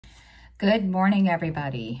Good morning,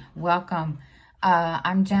 everybody. Welcome.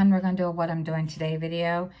 I'm Jen. We're going to do a what I'm doing today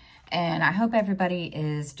video, and I hope everybody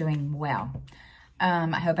is doing well.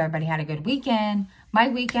 I hope everybody had a good weekend. My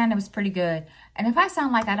weekend, it was pretty good. And if I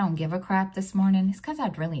sound like I don't give a crap this morning, it's because I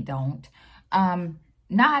really don't. I'm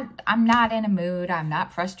not in a mood. I'm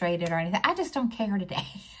not frustrated or anything. I just don't care today.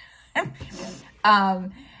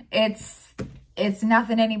 It's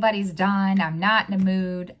nothing anybody's done. I'm not in a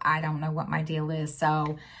mood. I don't know what my deal is.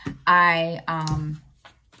 So I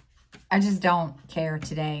just don't care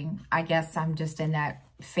today. I guess I'm just in that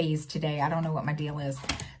phase today. I don't know what my deal is.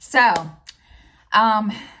 So,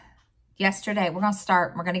 yesterday, we're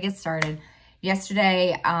going to get started.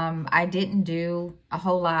 Yesterday, I didn't do a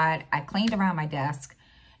whole lot. I cleaned around my desk,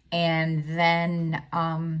 and then,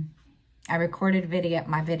 I recorded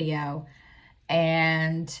my video,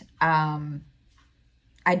 and,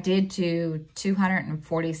 I did do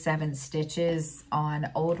 247 stitches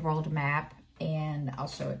on Old World Map, and I'll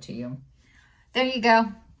show it to you. There you go.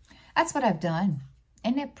 That's what I've done.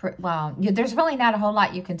 Isn't it well, there's really not a whole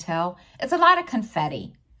lot you can tell. It's a lot of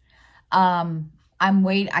confetti. I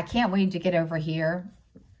can't wait to get over here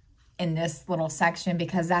in this little section,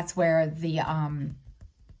 because that's where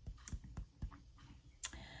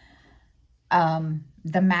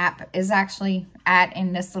the map is actually at,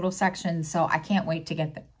 in this little section. So I can't wait to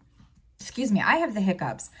get excuse me, I have the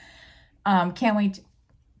hiccups. Can't wait.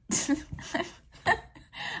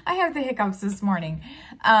 I have the hiccups this morning.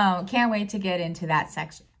 Can't wait to get into that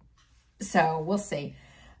section. So we'll see.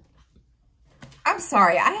 I'm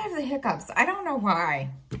sorry, I have the hiccups. I don't know why.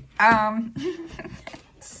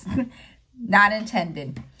 Not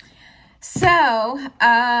intended. So,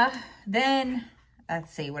 then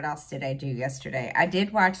let's see, what else did I do yesterday? I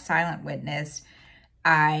did watch Silent Witness.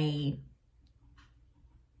 I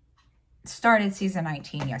started season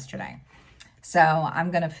 19 yesterday. So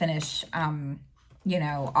I'm going to finish, you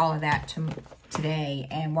know, all of that today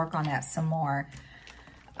and work on that some more.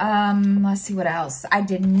 Let's see what else. I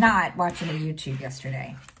did not watch any YouTube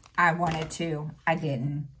yesterday. I wanted to. I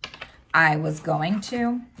didn't. I was going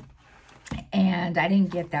to, and I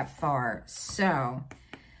didn't get that far. So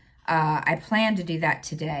I planned to do that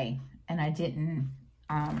today, and I didn't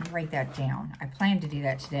write that down. I planned to do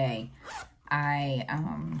that today. I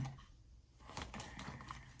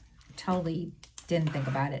totally didn't think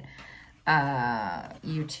about it.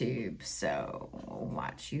 YouTube. So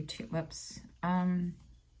watch YouTube. Whoops.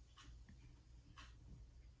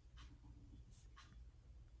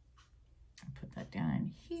 Put that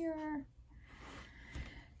down here.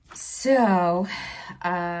 So,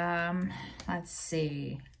 let's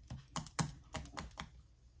see.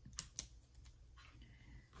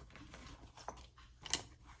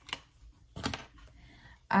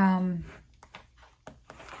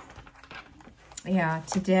 Yeah,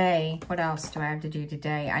 today, what else do I have to do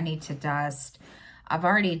today? I need to dust. I've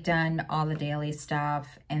already done all the daily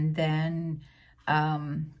stuff, and then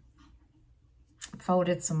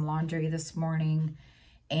folded some laundry this morning,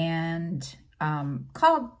 and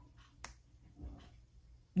called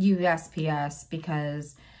USPS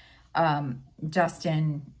because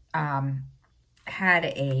Justin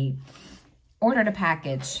had ordered a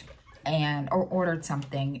package or ordered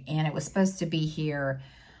something, and it was supposed to be here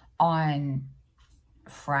on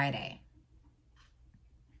Friday,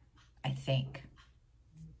 I think.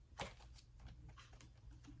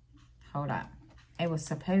 Hold up. It was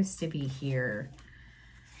supposed to be here.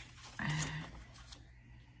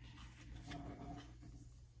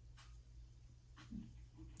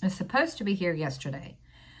 It's supposed to be here yesterday,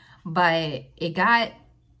 but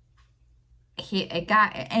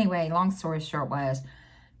anyway, long story short was,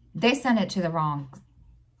 they sent it to the wrong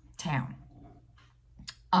town.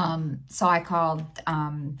 So I called,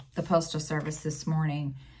 the postal service this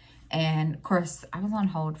morning, and of course I was on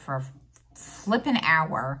hold for a flipping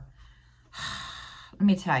hour. Let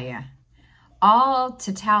me tell you, all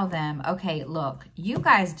to tell them, okay, look, you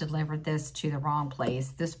guys delivered this to the wrong place.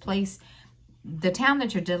 This place, the town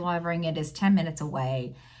that you're delivering it is 10 minutes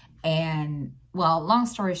away. And, well, long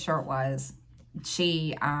story short was,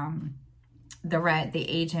 she, the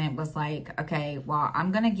agent was like, okay, well,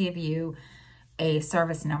 I'm going to give you a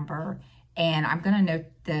service number, and I'm going to note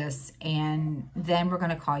this, and then we're going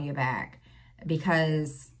to call you back,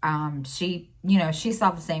 because, she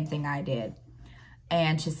saw the same thing I did.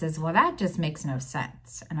 And she says, well, that just makes no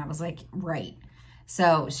sense. And I was like, right.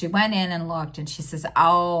 So she went in and looked, and she says,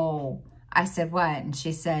 oh, I said, what? And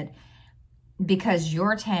she said, because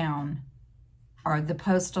your town, or the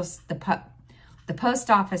post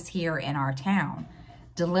office here in our town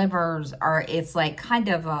delivers, or it's like kind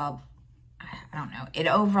of a, I don't know, it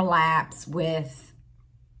overlaps with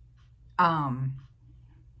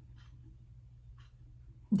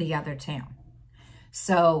the other town.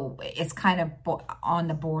 So it's kind of on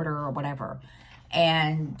the border or whatever.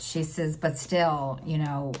 And she says, but still, you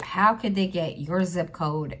know, how could they get your zip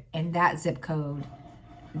code and that zip code?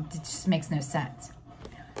 It just makes no sense.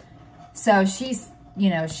 So she's, you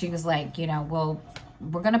know, she was like, you know, well,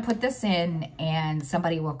 we're going to put this in and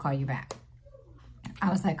somebody will call you back. I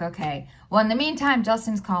was like, okay. Well, in the meantime,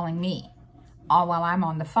 Justin's calling me all while I'm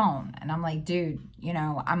on the phone. And I'm like, dude, you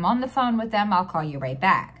know, I'm on the phone with them. I'll call you right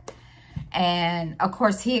back. And of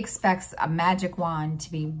course, he expects a magic wand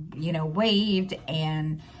to be, you know, waved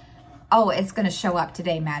and, oh, it's going to show up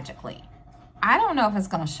today magically. I don't know if it's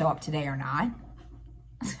going to show up today or not.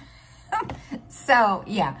 So,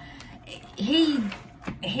 yeah, he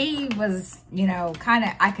was, you know, kind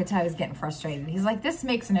of, I could tell he was getting frustrated. He's like, this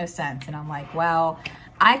makes no sense. And I'm like, well,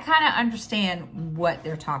 I kind of understand what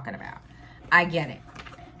they're talking about. I get it.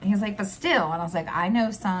 And he's like, but still. And I was like, I know,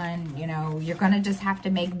 son, you know, you're going to just have to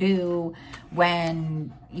make do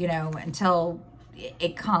when, you know, until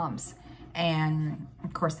it comes. And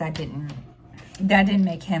of course that didn't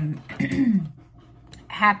make him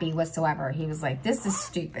happy whatsoever. He was like, this is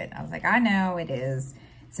stupid. I was like, I know it is.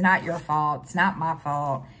 It's not your fault. It's not my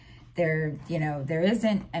fault. There, you know, there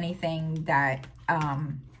isn't anything that,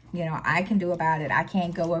 you know, I can do about it. I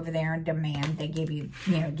can't go over there and demand they give you,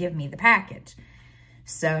 you know, give me the package.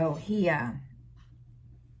 So he's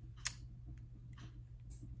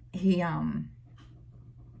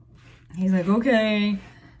like, okay.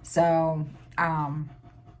 So,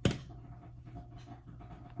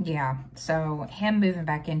 yeah, so him moving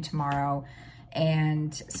back in tomorrow.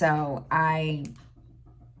 And so I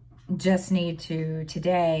just need to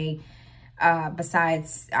today,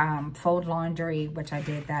 besides, fold laundry, which I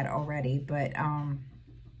did that already, but,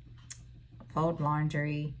 fold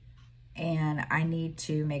laundry. And I need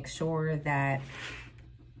to make sure that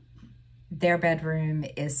their bedroom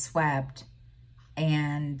is swept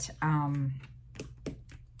and,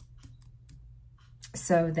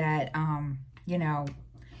 so that, you know,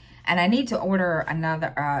 and I need to order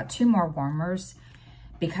another, 2 more warmers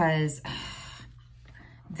because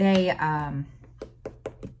they,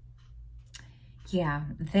 yeah,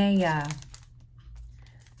 they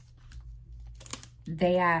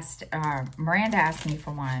asked, Miranda asked me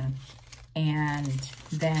for one. And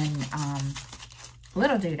then,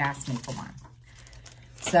 little dude asked me for one.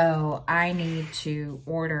 So I need to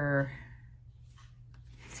order.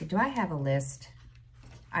 So do I have a list?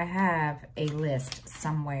 I have a list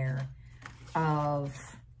somewhere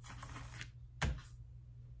of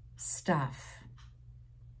stuff.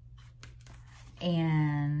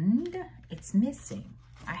 And it's missing.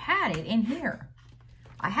 I had it in here.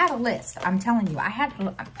 I had a list. I'm telling you,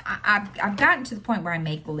 I've gotten to the point where I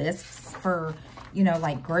make lists for, you know,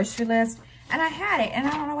 like grocery list. And I had it and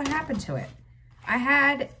I don't know what happened to it. I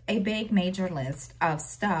had a big major list of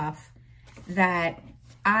stuff that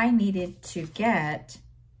I needed to get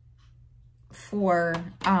for,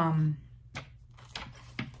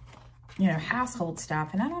 you know, household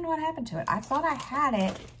stuff. And I don't know what happened to it. I thought I had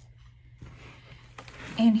it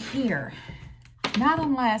in here. Not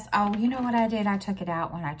unless, oh, you know what I did? I took it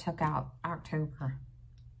out when I took out October.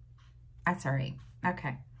 That's all right.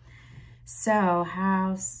 Okay. So,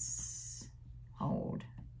 household.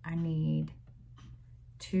 I need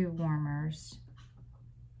 2 warmers.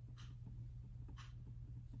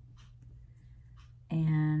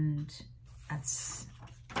 And that's,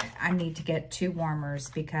 I need to get 2 warmers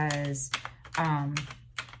because,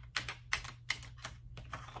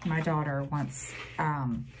 my daughter wants,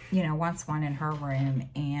 you know, wants one in her room.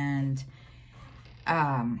 And,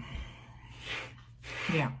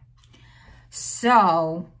 yeah.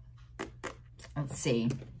 So, let's see.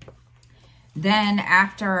 Then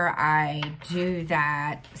after I do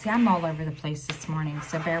that, see, I'm all over the place this morning,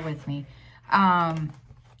 so bear with me.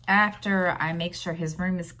 After I make sure his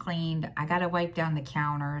room is cleaned, I got to wipe down the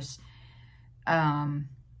counters. And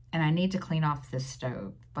I need to clean off this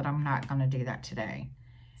stove, but I'm not going to do that today.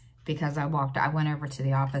 Because I went over to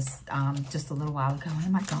the office just a little while ago. And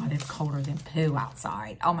oh my God, it's colder than poo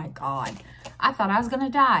outside. Oh my God. I thought I was going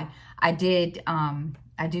to die. I do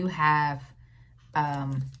have,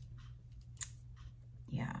 yeah,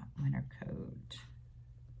 winter coat.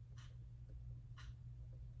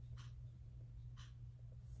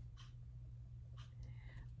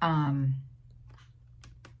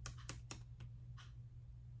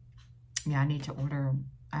 Yeah, I need to order.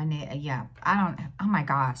 Yeah, oh my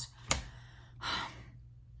gosh.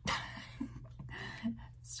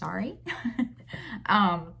 Sorry.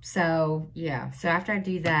 So yeah, so after I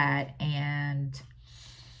do that and,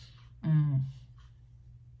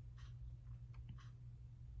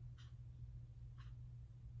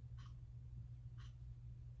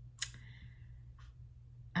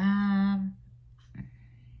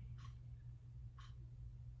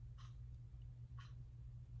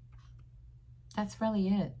 That's really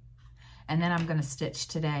it. And then I'm going to stitch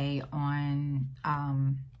today on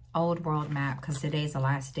Old World Map because today's the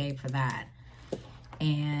last day for that.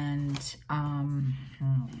 And I'm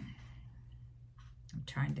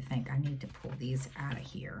trying to think. I need to pull these out of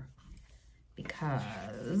here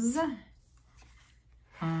because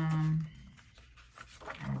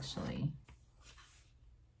actually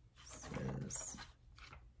this is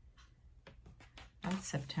that's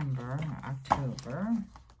September, October.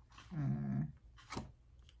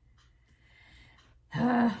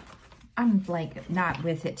 I'm like not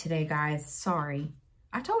with it today, guys. Sorry.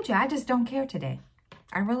 I told you I just don't care today.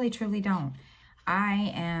 I really truly don't.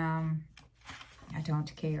 I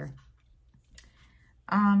don't care.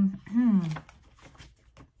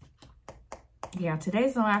 Yeah,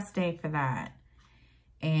 today's the last day for that.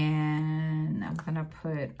 And I'm gonna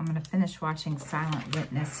finish watching Silent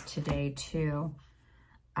Witness today too.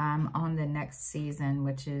 On the next season,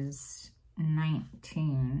 which is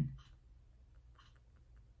 19.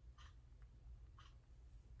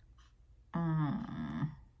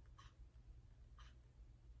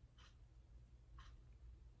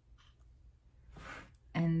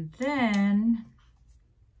 And then,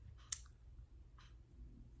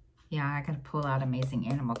 yeah, I gotta pull out Amazing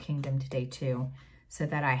Animal Kingdom today too, so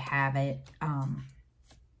that I have it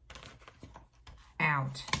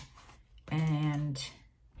out. And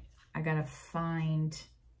I gotta find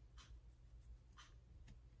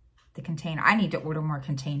the container. I need to order more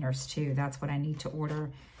containers too. That's what I need to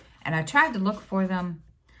order. And I tried to look for them,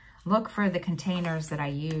 look for the containers that I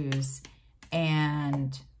use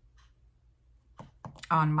and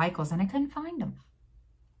on Michael's, and I couldn't find them.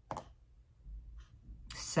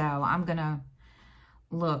 So I'm gonna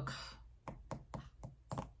look,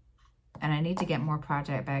 and I need to get more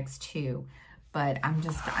project bags too, but I'm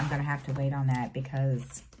gonna have to wait on that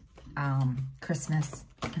because Christmas,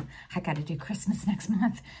 I got to do Christmas next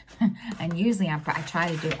month. And usually I try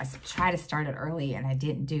to start it early, and I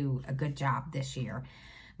didn't do a good job this year.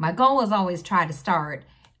 My goal was always try to start,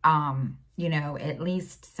 you know, at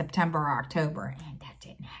least September or October, and that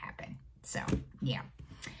didn't happen. So yeah,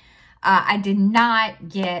 I did not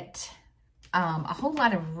get a whole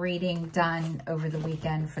lot of reading done over the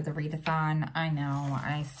weekend for the readathon. I know,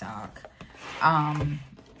 I suck.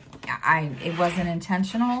 It wasn't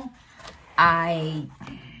intentional. I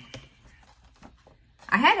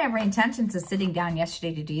had every intentions of sitting down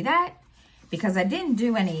yesterday to do that because I didn't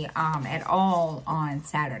do any at all on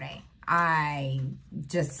Saturday. I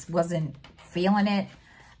just wasn't feeling it.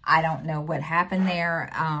 I don't know what happened there.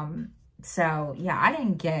 So yeah, I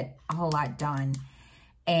didn't get a whole lot done.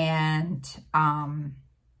 And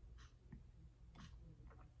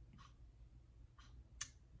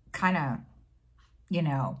kind of, you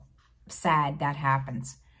know, sad that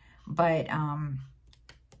happens. But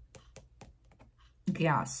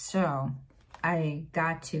yeah, so I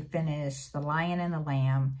got to finish The Lion and the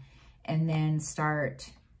Lamb and then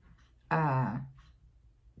start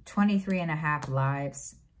 23 and a Half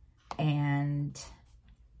Lives, and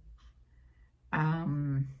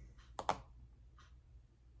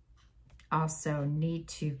also need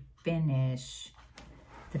to finish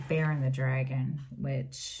The Bear and the Dragon,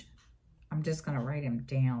 which I'm just going to write them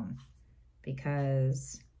down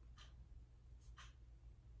because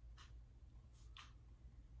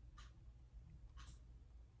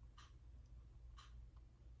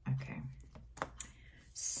okay.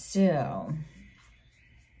 So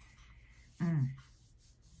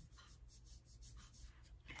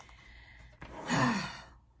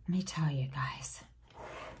let me tell you guys,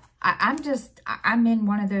 I'm in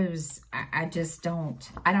one of those, I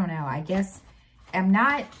don't know. I guess I'm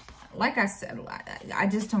not, like I said, I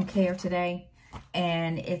just don't care today.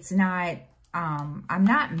 And it's not, I'm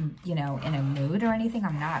not, you know, in a mood or anything.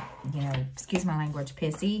 I'm not, you know, excuse my language,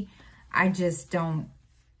 pissy. I just don't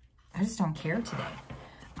care today.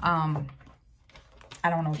 I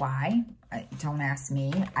don't know why. Don't ask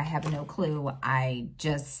me. I have no clue. I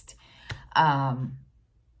just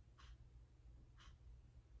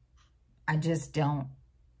don't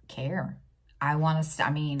care. I want to,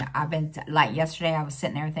 I mean, I've been, like yesterday, I was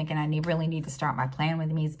sitting there thinking I really need to start my Plan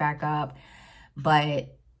With Me's back up.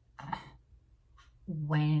 But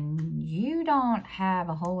when you don't have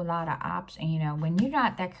a whole lot of options, you know, when you're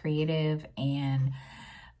not that creative, and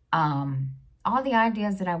all the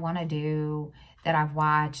ideas that I want to do that I've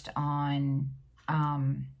watched on,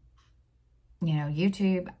 you know,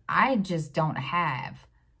 YouTube, I just don't have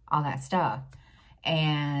all that stuff.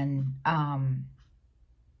 And, I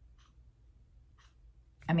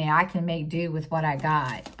mean, I can make do with what I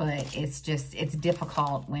got, but it's just, it's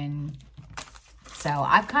difficult when So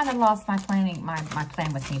I've kind of lost my planning, my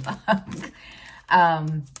plan with Nebug.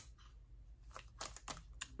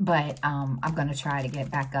 But I'm going to try to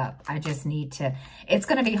get back up. I just need to, it's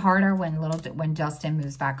going to be harder when Justin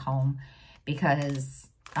moves back home, because,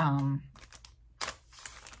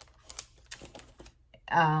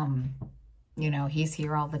 you know, he's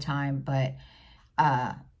here all the time, but,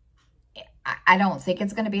 I don't think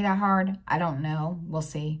it's going to be that hard. I don't know. We'll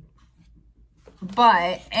see.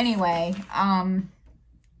 But anyway,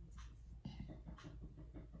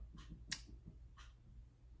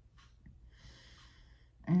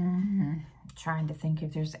 trying to think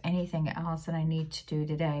if there's anything else that I need to do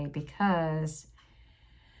today, because,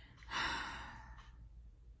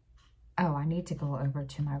 oh, I need to go over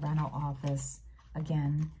to my rental office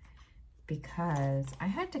again, because I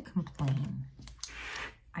had to complain.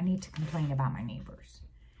 I need to complain about my neighbors.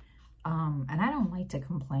 And I don't like to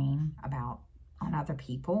complain on other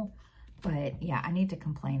people, but yeah, I need to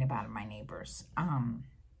complain about my neighbors.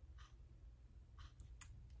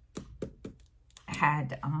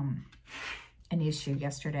 Had an issue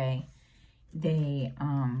yesterday. They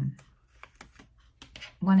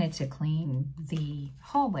wanted to clean the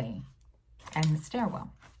hallway and the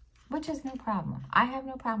stairwell, which is no problem. I have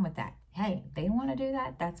no problem with that. Hey, they want to do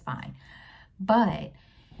that, that's fine. But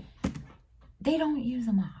they don't use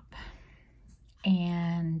a mop.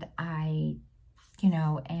 And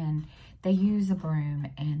and they use a broom,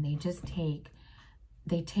 and they just take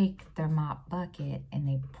their mop bucket and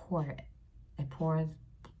they pour it. They pour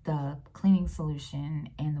the cleaning solution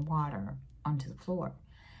and the water onto the floor.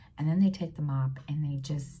 And then they take the mop and they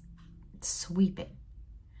just sweep it.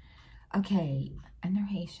 Okay, and they're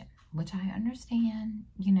Haitian, which I understand.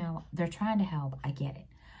 You know, they're trying to help. I get it.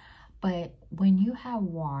 But when you have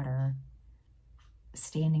water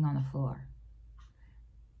standing on the floor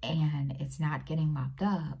and it's not getting mopped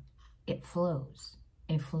up, it flows.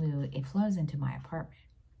 It flows into my apartment.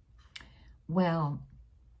 Well,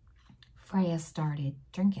 Freya started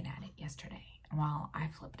drinking at it yesterday. Well, I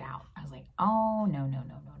flipped out. I was like, oh, no.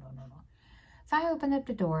 So I opened up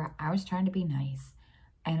the door. I was trying to be nice.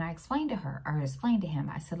 And I explained to him,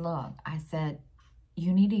 I said, look,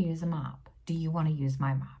 you need to use a mop. Do you want to use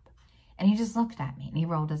my mop? And he just looked at me and he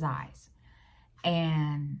rolled his eyes.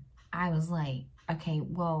 And I was like, okay,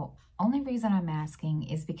 well, only reason I'm asking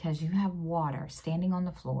is because you have water standing on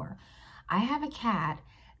the floor. I have a cat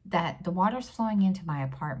that the water's flowing into my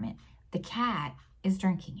apartment. The cat is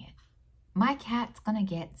drinking it. My cat's going to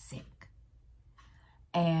get sick.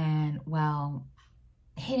 And, well,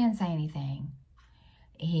 he didn't say anything.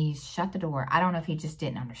 He shut the door. I don't know if he just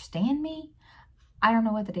didn't understand me. I don't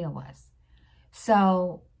know what the deal was.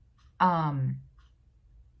 So, I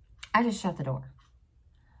just shut the door.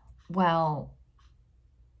 Well,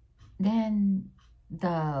 then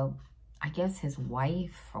I guess his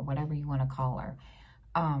wife, or whatever you want to call her,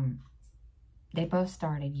 they both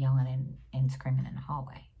started yelling and screaming in the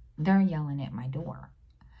hallway. They're yelling at my door.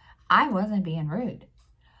 I wasn't being rude.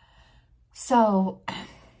 So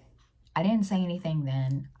I didn't say anything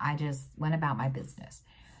then. I just went about my business.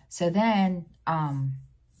 So then I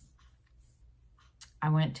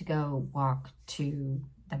went to go walk to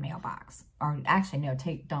the mailbox. Or actually, no,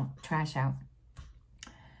 dump trash out.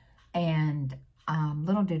 And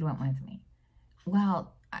little dude went with me.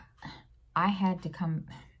 Well, I had to come.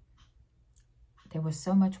 There was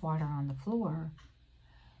so much water on the floor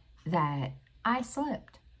that I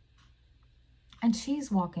slipped. And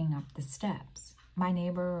she's walking up the steps. My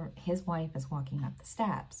neighbor, his wife, is walking up the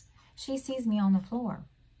steps. She sees me on the floor.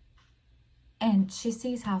 And she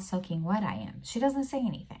sees how soaking wet I am. She doesn't say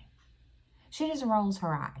anything. She just rolls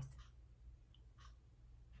her eyes.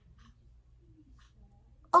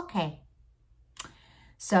 Okay.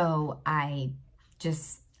 So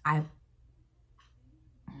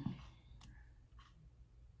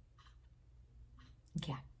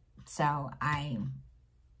So I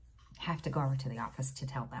have to go over to the office to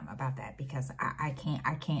tell them about that, because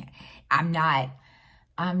I'm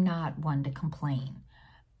not one to complain.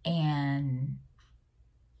 And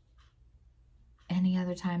any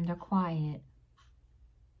other time they're quiet.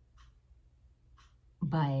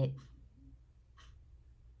 But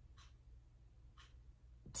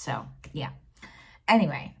so, yeah.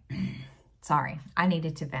 Anyway, sorry. I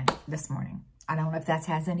needed to vent this morning. I don't know if that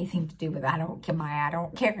has anything to do with my I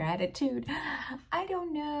don't care attitude. I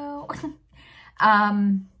don't know.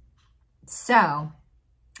 So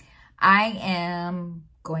I am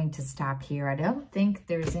going to stop here. I don't think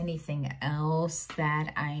there's anything else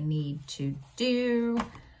that I need to do.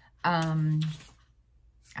 I've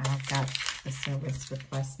got the service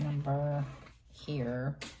request number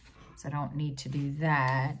here, so I don't need to do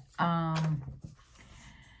that.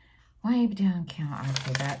 Wipe down count.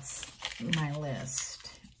 Okay, that's my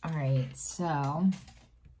list. All right, so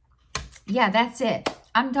yeah, that's it.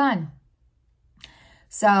 I'm done.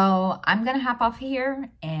 So I'm going to hop off here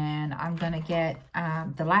and I'm going to get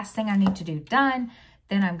the last thing I need to do done.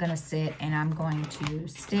 Then I'm going to sit and I'm going to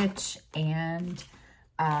stitch and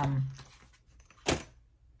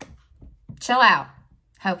chill out,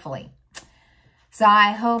 hopefully. So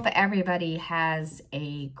I hope everybody has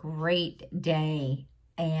a great day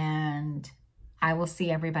and I will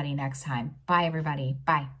see everybody next time. Bye, everybody.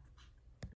 Bye.